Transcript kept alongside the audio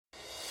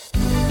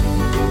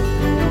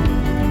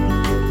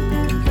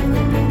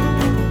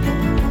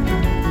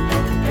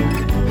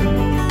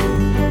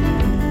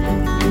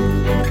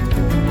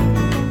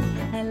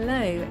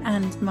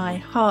and my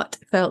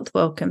heartfelt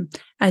welcome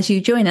as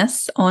you join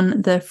us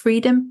on the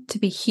Freedom to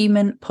be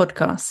Human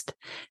podcast.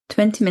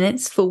 20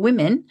 minutes for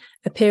women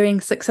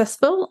appearing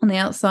successful on the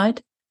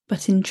outside,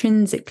 but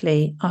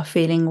intrinsically are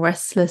feeling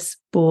restless,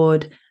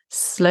 bored,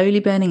 slowly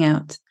burning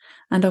out,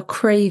 and are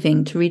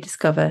craving to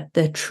rediscover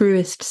their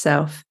truest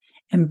self,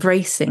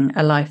 embracing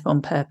a life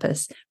on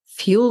purpose,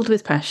 fueled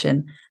with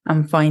passion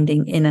and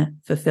finding inner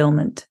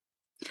fulfillment.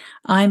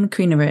 I'm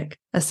Karina Rick,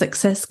 a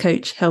success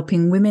coach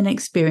helping women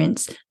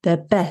experience their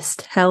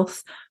best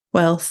health,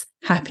 wealth,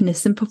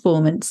 happiness, and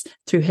performance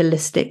through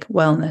holistic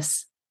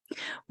wellness.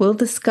 We'll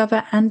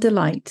discover and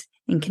delight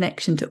in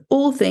connection to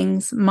all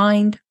things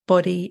mind,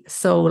 body,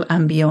 soul,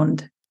 and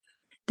beyond.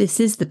 This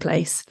is the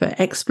place for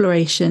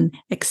exploration,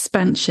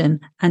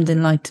 expansion, and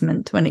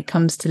enlightenment when it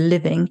comes to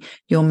living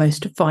your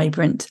most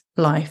vibrant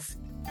life.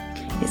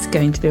 It's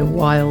going to be a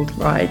wild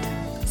ride,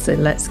 so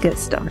let's get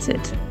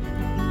started.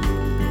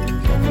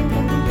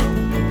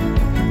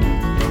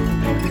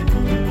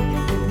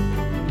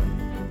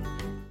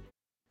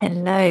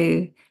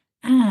 Hello,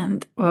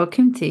 and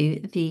welcome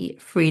to the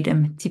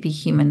Freedom to be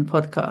Human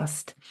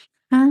podcast.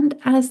 And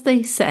as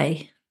they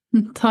say,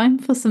 time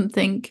for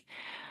something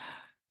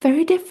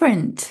very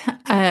different.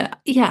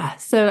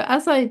 So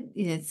as I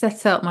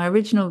set out, my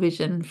original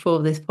vision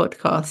for this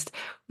podcast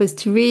was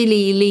to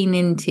really lean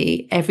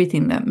into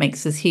everything that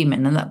makes us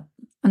human,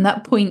 and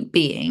that point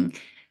being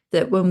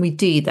that when we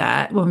do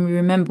that, when we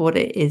remember what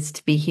it is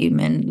to be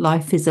human,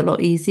 life is a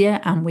lot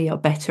easier and we are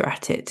better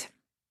at it.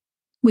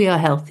 We are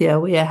healthier,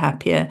 we are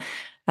happier,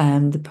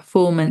 the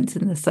performance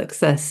and the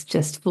success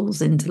just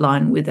falls into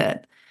line with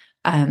it.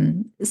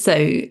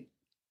 So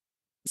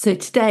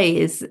today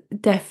is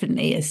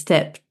definitely a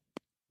step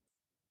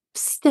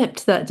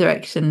to that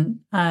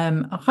direction.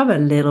 I'll have a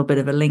little bit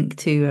of a link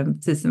to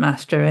some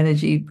Astro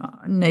Energy,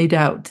 no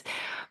doubt.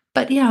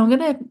 But yeah,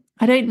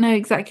 I don't know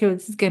exactly where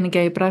this is going to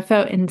go, but I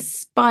felt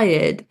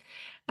inspired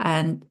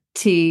and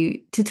to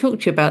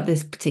talk to you about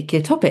this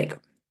particular topic.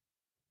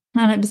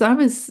 And it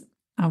was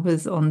I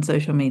was on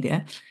social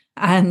media,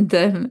 and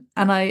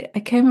I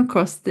came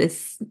across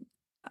this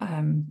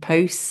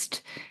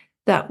post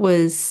that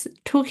was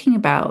talking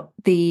about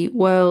the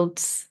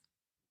world's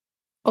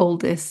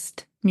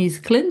oldest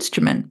musical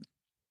instrument,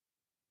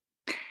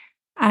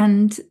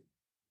 and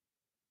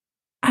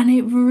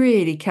it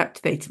really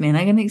captivated me. And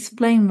I'm going to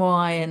explain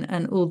why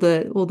and all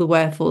the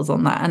wherefores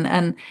on that.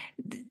 And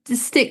to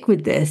stick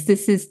with this,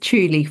 this is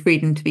truly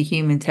freedom to be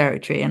human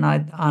territory. And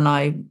I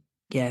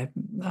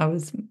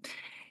was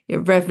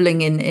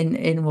reveling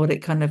in what it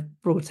kind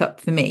of brought up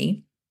for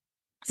me.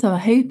 So I'm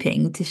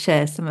hoping to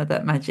share some of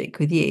that magic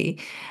with you.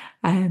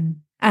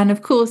 And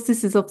of course,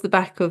 this is off the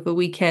back of a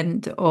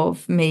weekend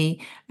of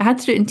me. I had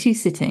to do it in 2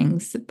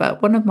 sittings,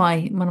 but one of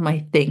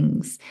my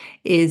things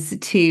is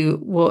to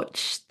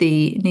watch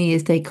the New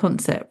Year's Day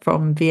concert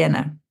from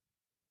Vienna.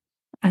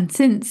 And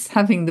since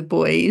having the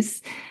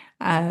boys,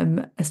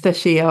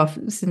 especially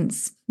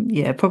since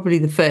probably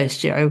the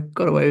first year I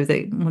got away with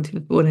it. Monty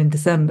was born in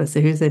December,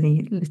 so he was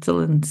only little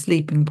and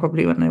sleeping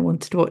probably when I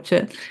wanted to watch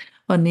it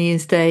on New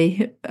Year's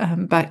Day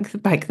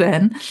back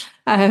then.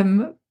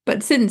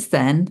 But since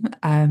then,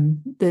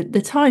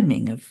 the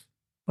timing of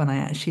when I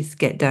actually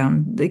get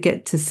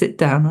to sit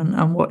down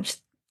and watch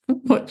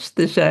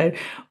the show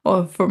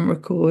or from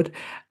record.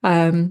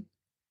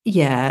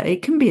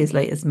 It can be as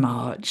late as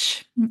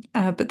March.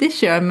 But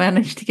this year I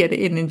managed to get it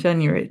in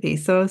January at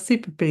least, so I was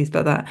super pleased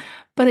about that.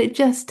 But it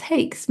just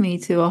takes me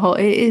to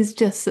it is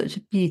just such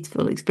a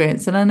beautiful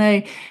experience. And I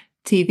know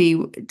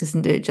TV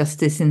doesn't do it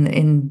justice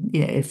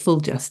in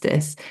full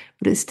justice,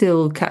 but it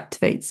still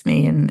captivates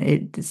me and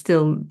it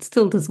still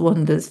does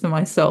wonders for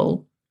my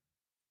soul.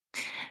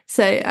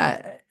 So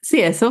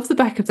off the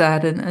back of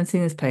that and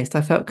seeing this post,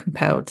 I felt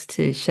compelled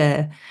to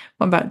share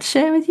what I'm about to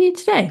share with you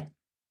today.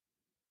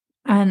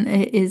 And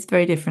it is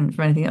very different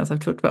from anything else I've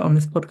talked about on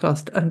this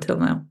podcast until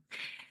now.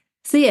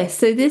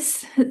 So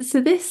this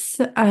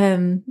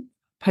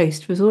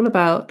post was all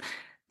about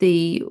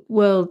the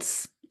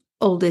world's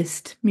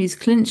oldest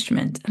musical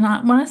instrument.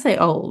 And when I say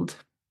old,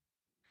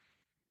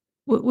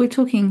 we're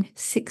talking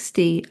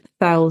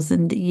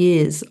 60,000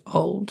 years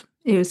old.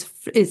 It's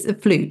a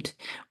flute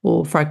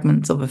or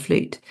fragments of a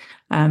flute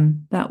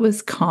that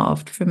was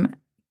carved from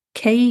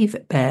cave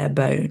bear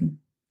bone.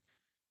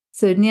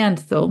 So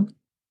Neanderthal,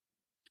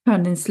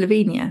 found in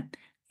Slovenia,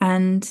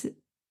 and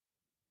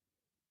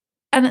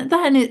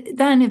that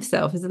in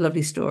itself is a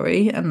lovely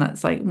story, and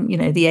that's like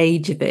the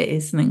age of it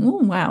is something. Oh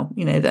wow,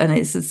 and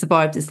it's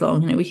survived this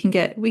long. We can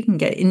get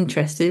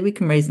interested. We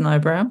can raise an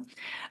eyebrow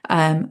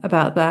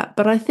about that.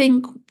 But I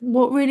think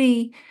what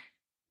really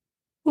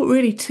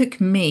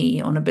took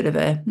me on a bit of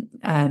a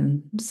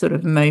sort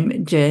of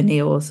moment journey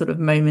or sort of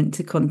moment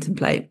to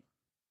contemplate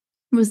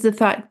was the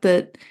fact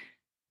that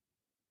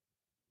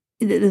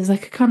there's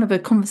like a kind of a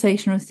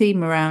conversational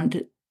theme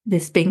around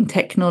this being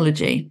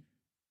technology.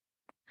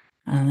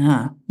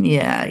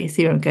 You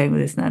see where I'm going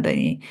with this now, don't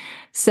you?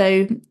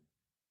 So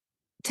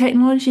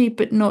technology,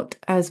 but not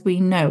as we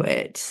know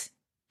it,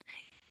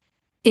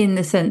 in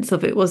the sense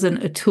of it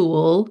wasn't a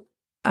tool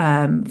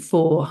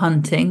for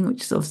hunting,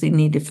 which is obviously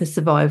needed for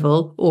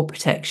survival, or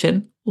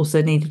protection,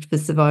 also needed for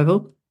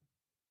survival.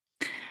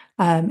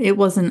 It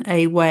wasn't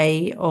a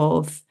way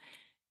of,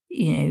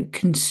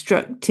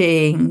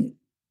 constructing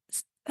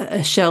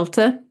a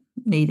shelter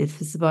needed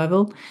for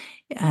survival.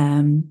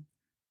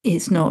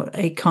 It's not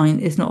a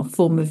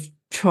form of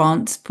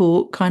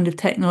transport kind of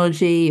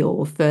technology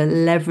or for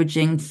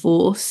leveraging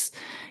force.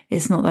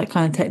 It's not that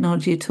kind of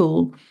technology at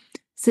all.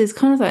 So it's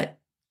kind of like,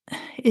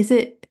 is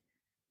it,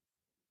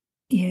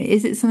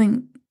 is it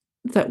something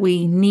that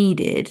we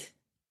needed?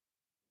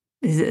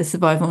 Is it a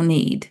survival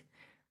need?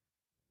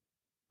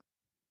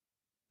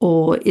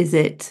 Or is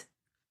it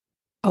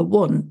a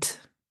want?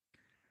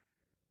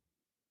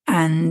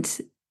 And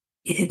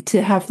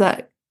to have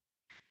that,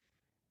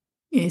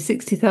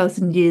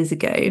 60,000 years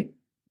ago,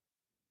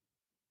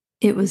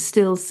 it was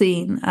still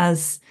seen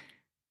as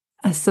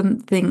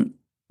something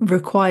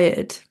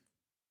required.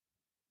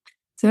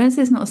 So as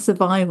it's not a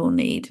survival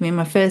need, I mean,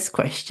 my first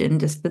question,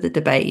 just for the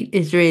debate,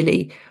 is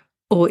really,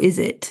 or is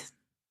it?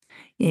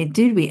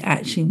 Do we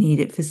actually need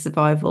it for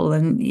survival?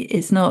 And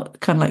it's not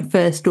kind of like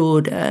first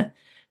order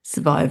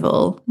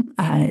survival.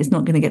 It's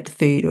not going to get the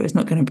food, or it's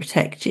not going to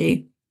protect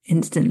you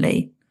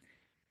instantly.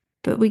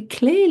 But we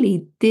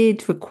clearly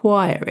did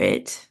require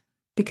it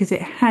because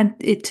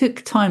it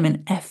took time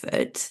and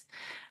effort.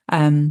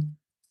 And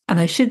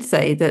I should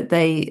say that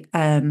they,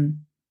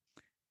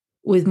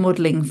 with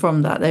modelling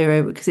from that, they were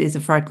able, because it is a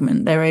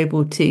fragment, they're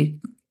able to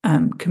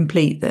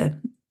complete the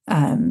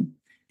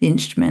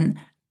instrument,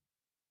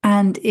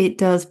 and it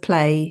does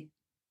play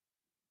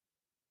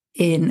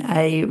in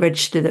a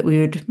register that we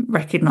would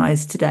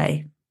recognise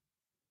today.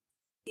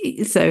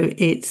 So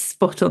it's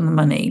spot on the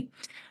money.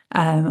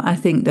 I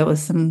think there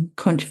was some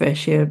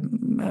controversy a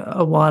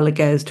while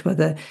ago as to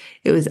whether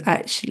it was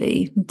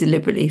actually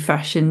deliberately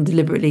fashioned,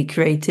 deliberately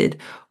created,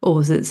 or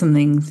was it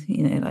something,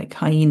 like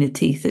hyena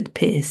teeth had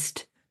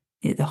pierced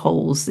the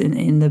holes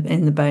in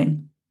the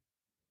bone.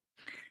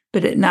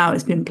 But now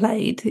it's been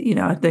played.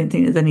 I don't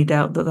think there's any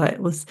doubt that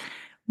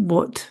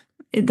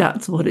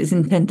that's what its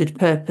intended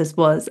purpose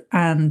was,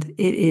 and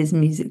it is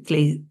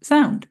musically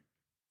sound.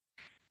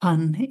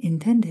 Pun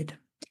intended.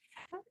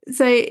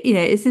 So,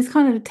 it's this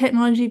kind of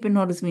technology, but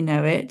not as we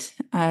know it,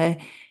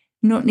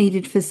 not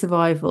needed for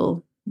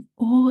survival,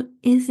 or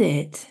is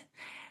it?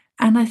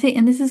 And I think,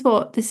 and this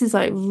is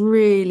like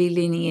really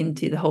leaning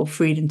into the whole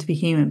freedom to be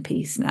human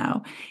piece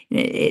now.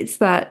 It's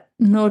that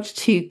nod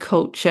to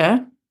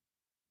culture.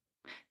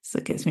 So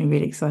it gets me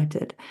really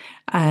excited.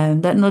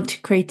 That nod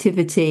to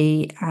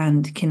creativity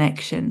and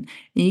connection.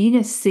 You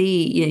just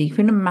see, you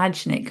can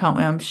imagine it, can't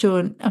we? I'm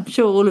sure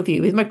all of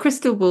you, with my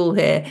crystal ball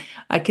here,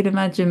 I can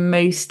imagine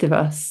most of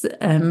us,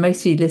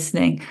 most of you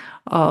listening,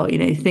 are,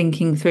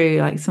 thinking through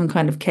like some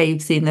kind of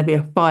cave scene. There'll be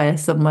a fire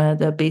somewhere.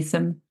 There'll be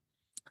some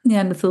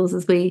Neanderthals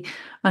as we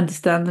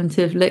understand them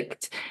to have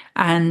looked,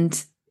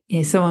 and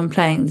someone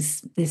playing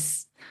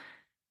this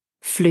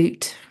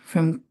flute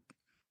from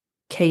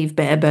Cave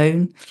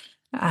Barebone,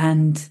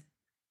 and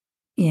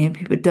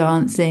people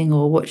dancing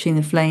or watching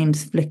the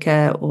flames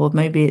flicker, or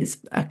maybe it's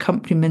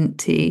accompaniment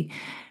to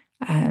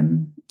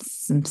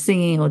some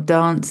singing or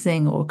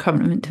dancing, or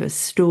accompaniment to a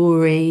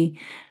story.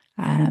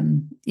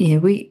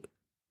 We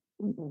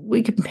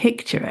can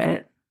picture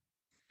it,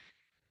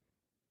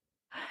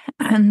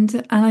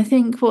 and I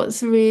think what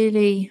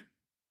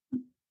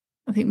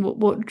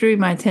drew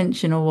my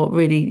attention, or what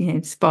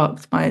really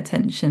sparked my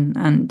attention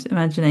and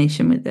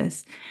imagination with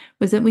this,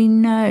 was that we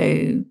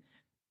know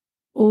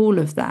all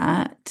of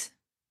that,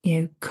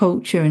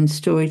 culture and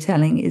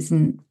storytelling is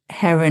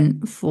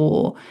inherent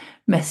for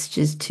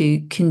messages to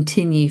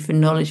continue, for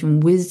knowledge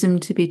and wisdom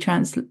to be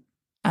taken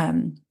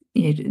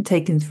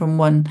from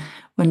one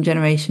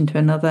generation to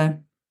another.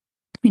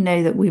 We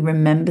know that we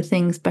remember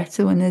things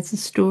better when there's a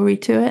story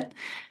to it,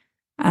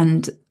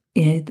 and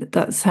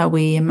that's how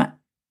we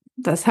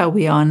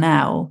are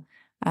now.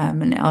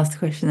 And it asks the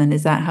question then: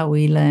 is that how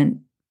we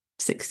learned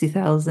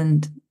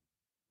 60,000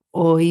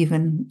 or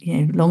even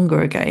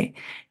longer ago?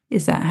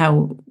 Is that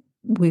how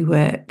we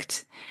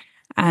worked?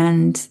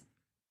 And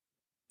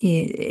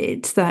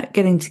it's that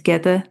getting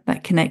together,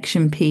 that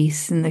connection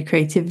piece, and the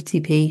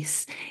creativity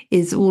piece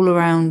is all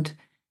around.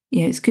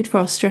 It's good for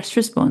our stress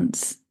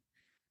response.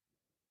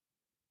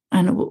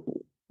 And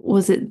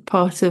was it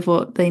part of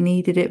what they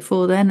needed it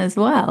for then as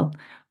well?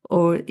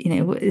 Or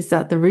is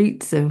that the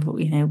roots of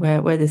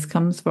where this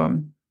comes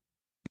from?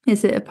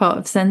 Is it a part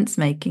of sense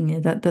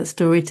making, that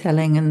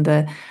storytelling and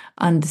the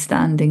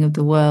understanding of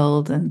the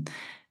world, and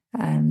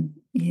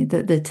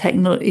the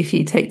technology? If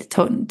you take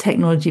the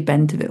technology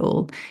bent of it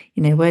all,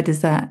 where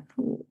does that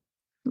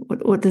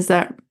what does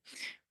that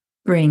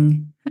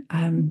bring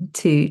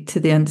to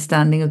the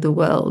understanding of the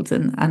world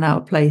and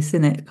our place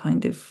in it,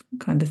 kind of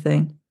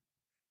thing.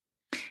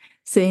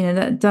 So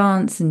that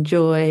dance and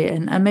joy,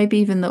 and maybe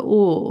even the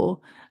awe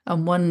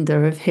and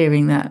wonder of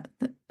hearing that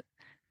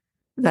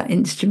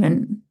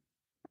instrument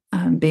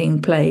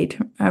being played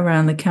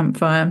around the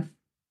campfire.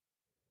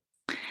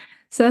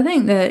 So I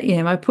think that,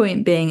 my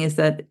point being is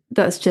that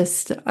that's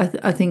just,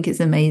 I think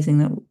it's amazing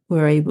that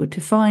we're able to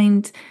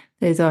find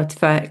those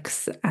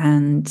artifacts,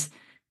 and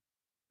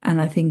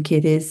I think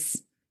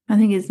it's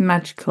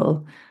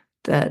magical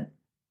that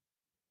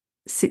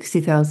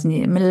 60,000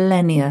 years,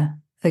 millennia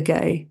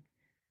ago,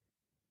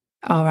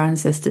 our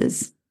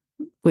ancestors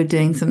were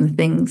doing some of the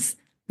things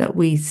that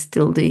we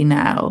still do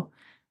now.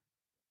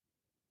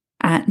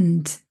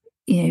 And,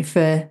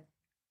 for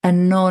a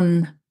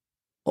non-obvious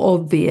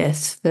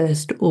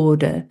first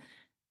order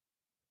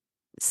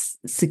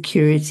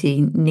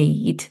security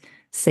need,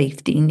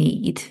 safety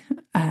need,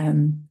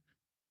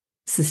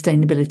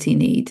 sustainability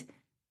need,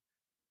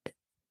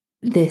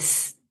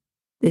 this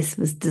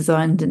was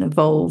designed and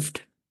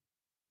evolved,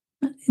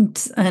 and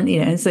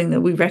something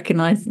that we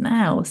recognize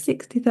now,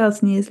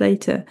 60,000 years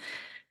later.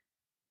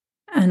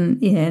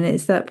 And and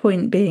it's that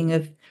point being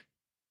of,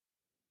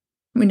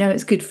 we know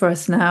it's good for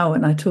us now,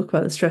 and I talk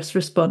about the stress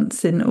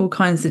response in all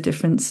kinds of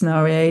different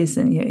scenarios,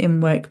 and in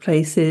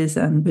workplaces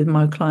and with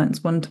my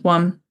clients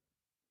one-to-one.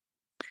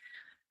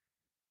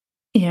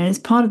 It's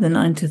part of the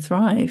 9 to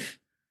Thrive.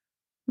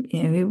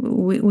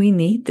 We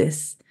need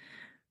this.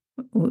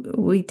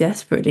 We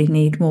desperately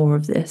need more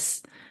of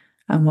this.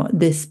 And what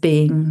this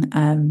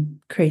being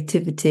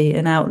creativity,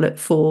 an outlet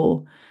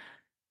for,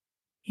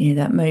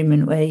 that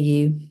moment where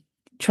you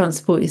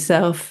transport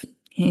yourself,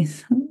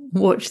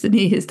 watch the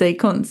New Year's Day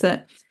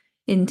concert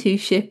in 2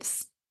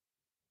 shifts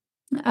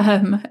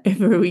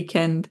over a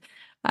weekend,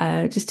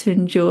 just to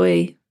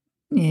enjoy,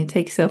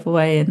 take yourself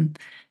away and,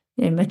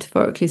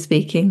 metaphorically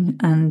speaking,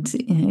 and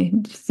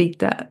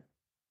feed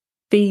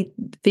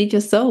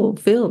your soul,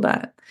 feel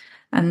that.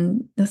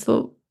 And that's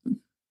what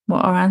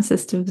our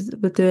ancestors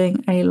were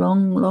doing a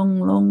long, long,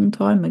 long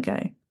time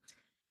ago.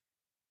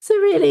 So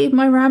really,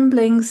 my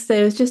ramblings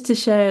there was just to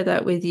share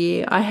that with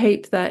you. I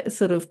hope that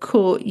sort of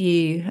caught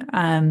you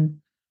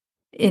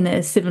in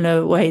a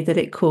similar way that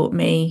it caught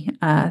me.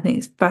 I think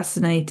it's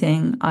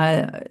fascinating.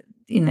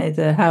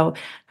 The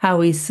how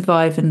we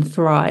survive and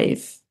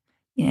thrive,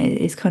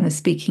 is kind of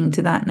speaking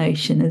to that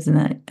notion, isn't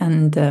it?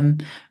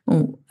 And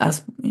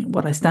that's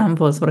what I stand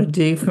for, is what I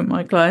do for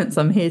my clients.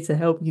 I'm here to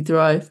help you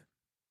thrive.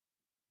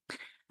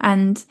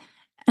 And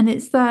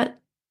it's that,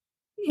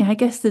 I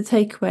guess the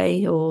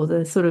takeaway, or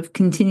the sort of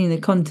continuing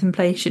the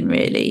contemplation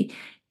really,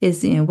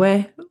 is,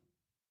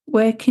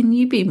 where can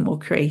you be more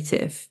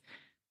creative?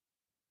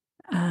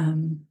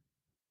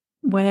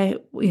 Where,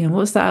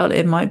 what's that outlet?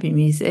 It might be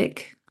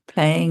music,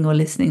 playing or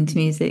listening to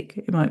music.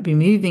 It might be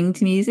moving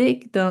to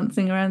music,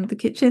 dancing around the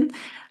kitchen.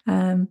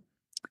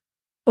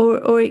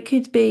 Or it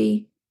could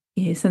be,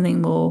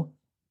 something more,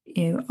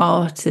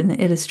 art and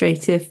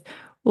illustrative,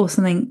 or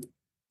something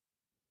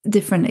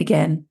different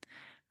again.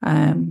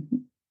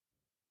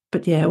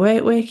 But yeah,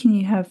 where can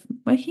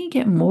you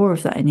get more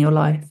of that in your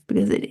life?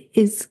 Because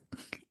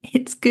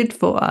it's good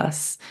for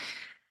us.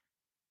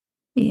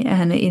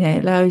 Yeah, and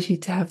it allows you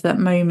to have that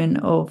moment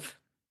of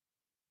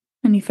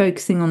only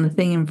focusing on the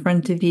thing in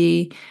front of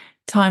you.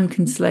 Time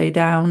can slow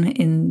down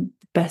in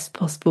the best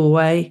possible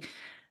way.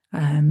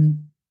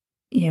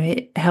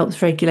 It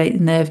helps regulate the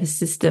nervous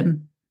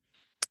system.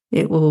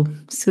 It will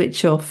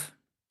switch off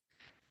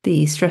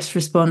the stress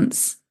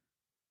response,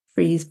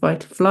 freeze,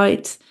 fight, or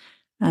flight,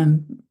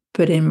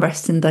 put in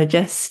rest and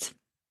digest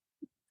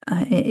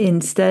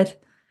instead.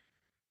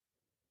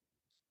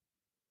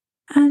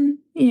 And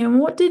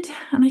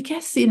and I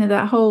guess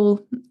that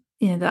whole,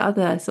 that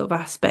other sort of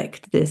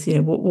aspect of this,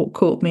 what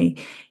caught me,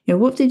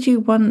 what did you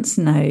once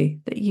know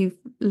that you've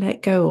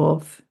let go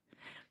of?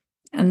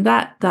 And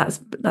that's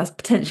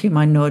potentially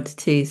my nod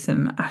to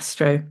some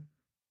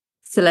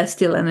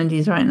celestial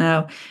energies right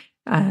now.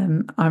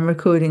 I'm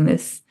recording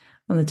this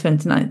on the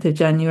 29th of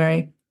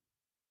January.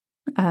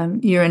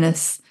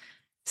 Uranus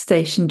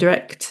stationed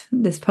direct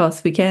this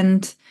past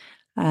weekend.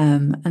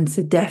 And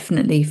so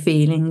definitely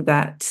feeling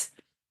that,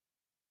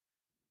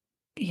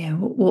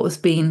 what's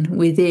been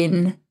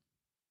within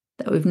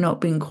that we've not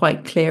been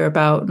quite clear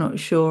about, not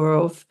sure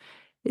of,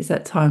 is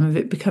that time of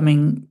it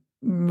becoming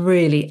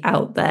really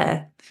out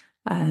there,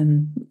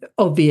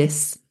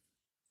 obvious.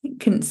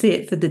 Couldn't see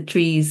it for the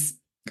trees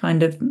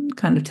kind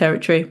of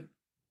territory.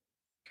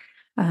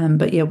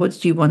 But yeah, what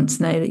did you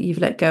once know that you've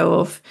let go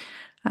of?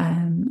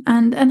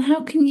 And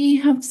how can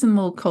you have some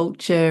more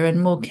culture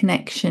and more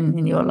connection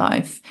in your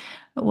life,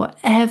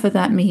 whatever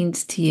that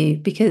means to you?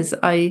 Because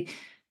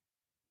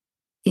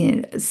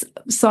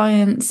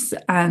science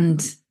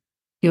and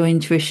your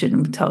intuition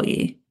will tell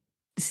you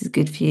this is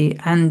good for you.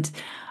 And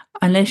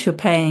unless you're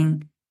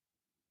paying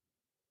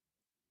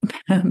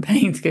to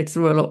go to the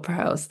Royal Opera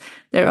House,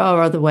 there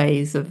are other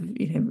ways of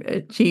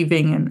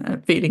achieving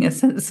and feeling a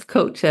sense of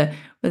culture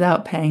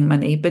without paying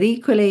money. But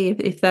equally,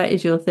 if that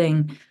is your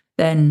thing,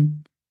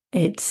 then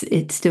it's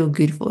still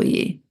good for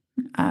you.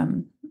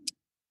 From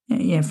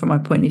my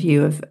point of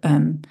view of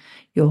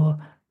your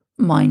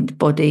mind,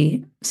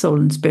 body, soul,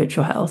 and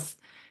spiritual health.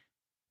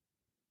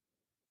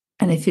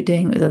 And if you're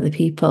doing it with other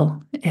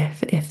people,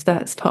 if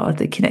that's part of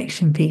the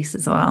connection piece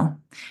as well,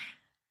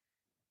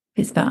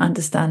 it's about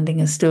understanding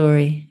a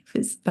story if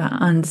it's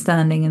about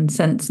understanding and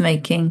sense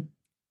making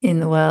in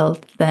the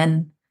world,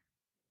 then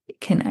it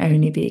can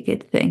only be a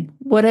good thing,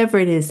 whatever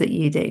it is that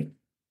you do.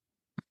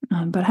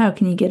 But how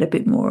can you get a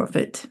bit more of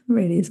it?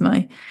 Really is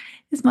my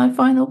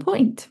final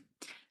point.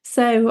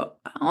 So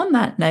on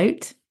that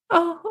note,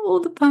 all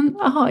the fun.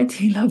 I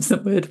do love some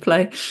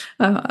wordplay,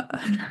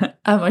 and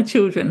my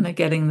children are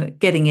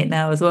getting it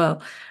now as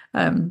well,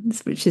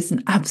 which is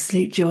an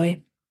absolute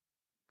joy.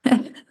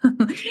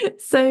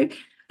 So,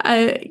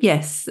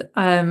 yes, that's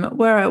all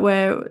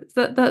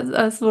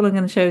I'm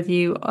going to share with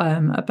you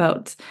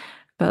about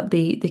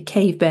the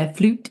cave bear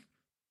flute.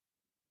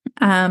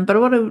 But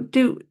what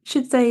I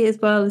should say as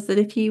well is that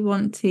if you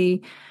want to,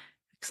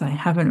 because I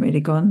haven't really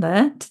gone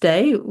there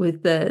today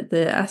with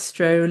the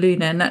astro,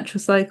 lunar,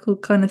 natural cycle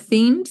kind of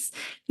themes,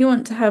 if you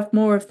want to have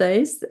more of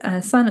those,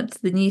 sign up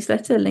to the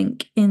newsletter,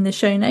 link in the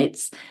show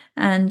notes,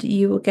 and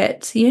you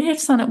only have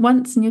to sign up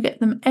once and you'll get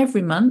them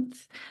every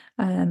month.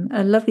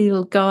 A lovely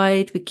little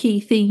guide with key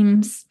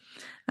themes,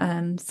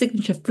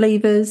 signature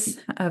flavors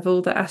of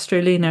all the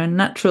astro, lunar, and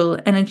natural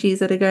energies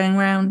that are going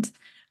around,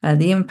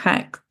 the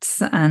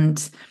impacts,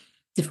 and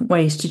different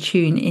ways to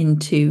tune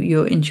into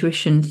your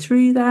intuition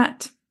through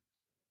that,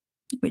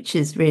 which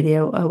is really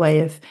a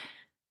way of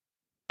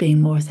being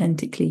more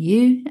authentically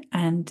you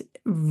and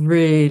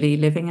really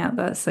living out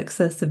that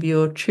success of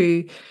your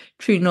true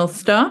North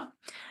Star.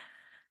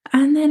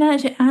 And then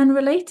and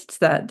related to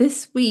that,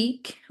 this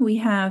week we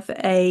have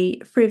a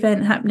free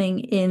event happening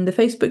in the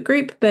Facebook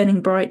group,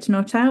 Burning Bright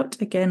Not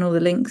Out. Again, all the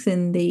links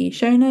in the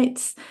show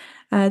notes.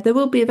 There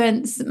will be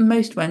events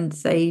most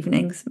Wednesday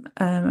evenings,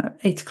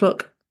 8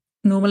 o'clock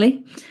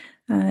normally,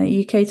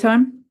 UK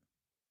time.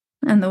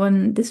 And the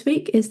one this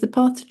week is the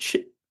Path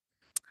to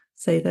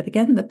Say that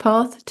again, the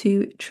Path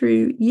to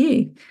True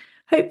You.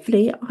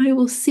 Hopefully I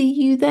will see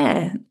you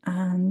there.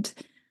 And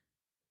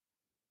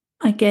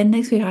again,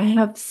 next week I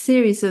have a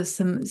series of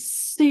some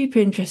super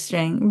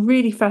interesting,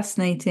 really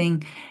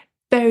fascinating,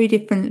 very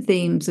different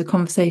themes of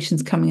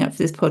conversations coming up for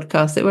this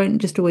podcast. It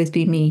won't just always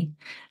be me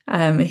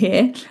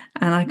here,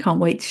 and I can't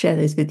wait to share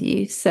those with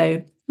you.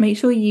 So make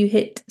sure you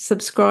hit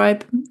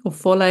subscribe or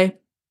follow,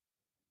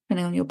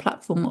 depending on your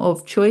platform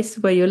of choice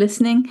where you're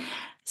listening,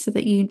 so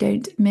that you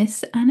don't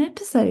miss an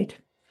episode.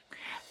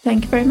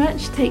 Thank you very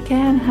much. Take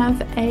care and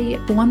have a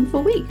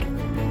wonderful week.